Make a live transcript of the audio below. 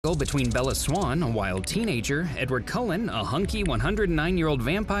between Bella Swan, a wild teenager, Edward Cullen, a hunky 109-year-old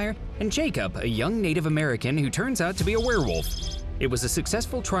vampire, and Jacob, a young Native American who turns out to be a werewolf. It was a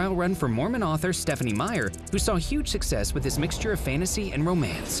successful trial run for Mormon author Stéphanie Meyer, who saw huge success with this mixture of fantasy and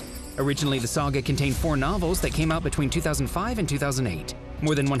romance. Originally, the saga contained 4 novels that came out between 2005 and 2008.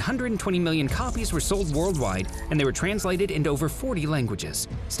 More than 120 million copies were sold worldwide, and they were translated into over 40 languages.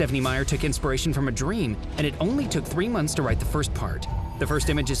 Stéphanie Meyer took inspiration from a dream, and it only took 3 months to write the first part. The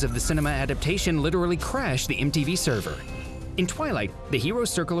first images of the cinema adaptation literally crashed the MTV server. In Twilight, the heroes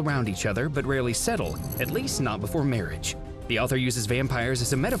circle around each other but rarely settle, at least not before marriage. The author uses vampires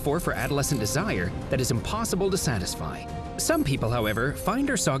as a metaphor for adolescent desire that is impossible to satisfy. Some people, however, find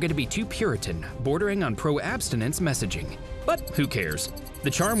her saga to be too Puritan, bordering on pro-abstinence messaging. But who cares?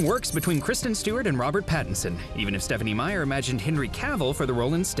 The charm works between Kristen Stewart and Robert Pattinson, even if Stéphanie Meyer imagined Henry Cavill for the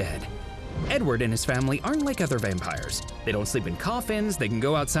role instead. Edward and his family aren't like other vampires. They don't sleep in coffins, they can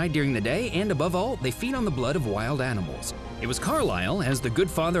go outside during the day, and above all, they feed on the blood of wild animals. It was Carlisle, as the good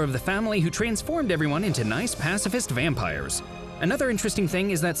father of the family, who transformed everyone into nice pacifist vampires. Another interesting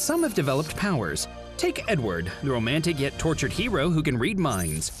thing is that some have developed powers. Take Edward, the romantic yet tortured hero who can read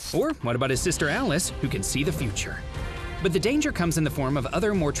minds. Or what about his sister Alice, who can see the future? But the danger comes in the form of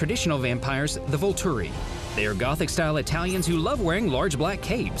other more traditional vampires, the Volturi. They are Gothic-style Italians who love wearing large black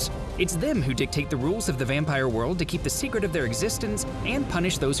capes. It's them who dictate the rules of the vampire world to keep the secret of their existence and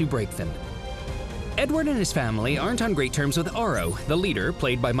punish those who break them. Edward and his family aren't on great terms with Aro, the leader,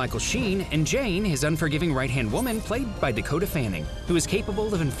 played by Michael Sheen, and Jane, his unforgiving right-hand woman, played by Dakota Fanning, who is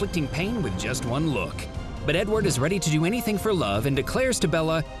capable of inflicting pain with just one look. But Edward is ready to do anything for love and declares to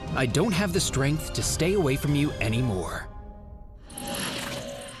Bella, "I don't have the strength to stay away from you anymore."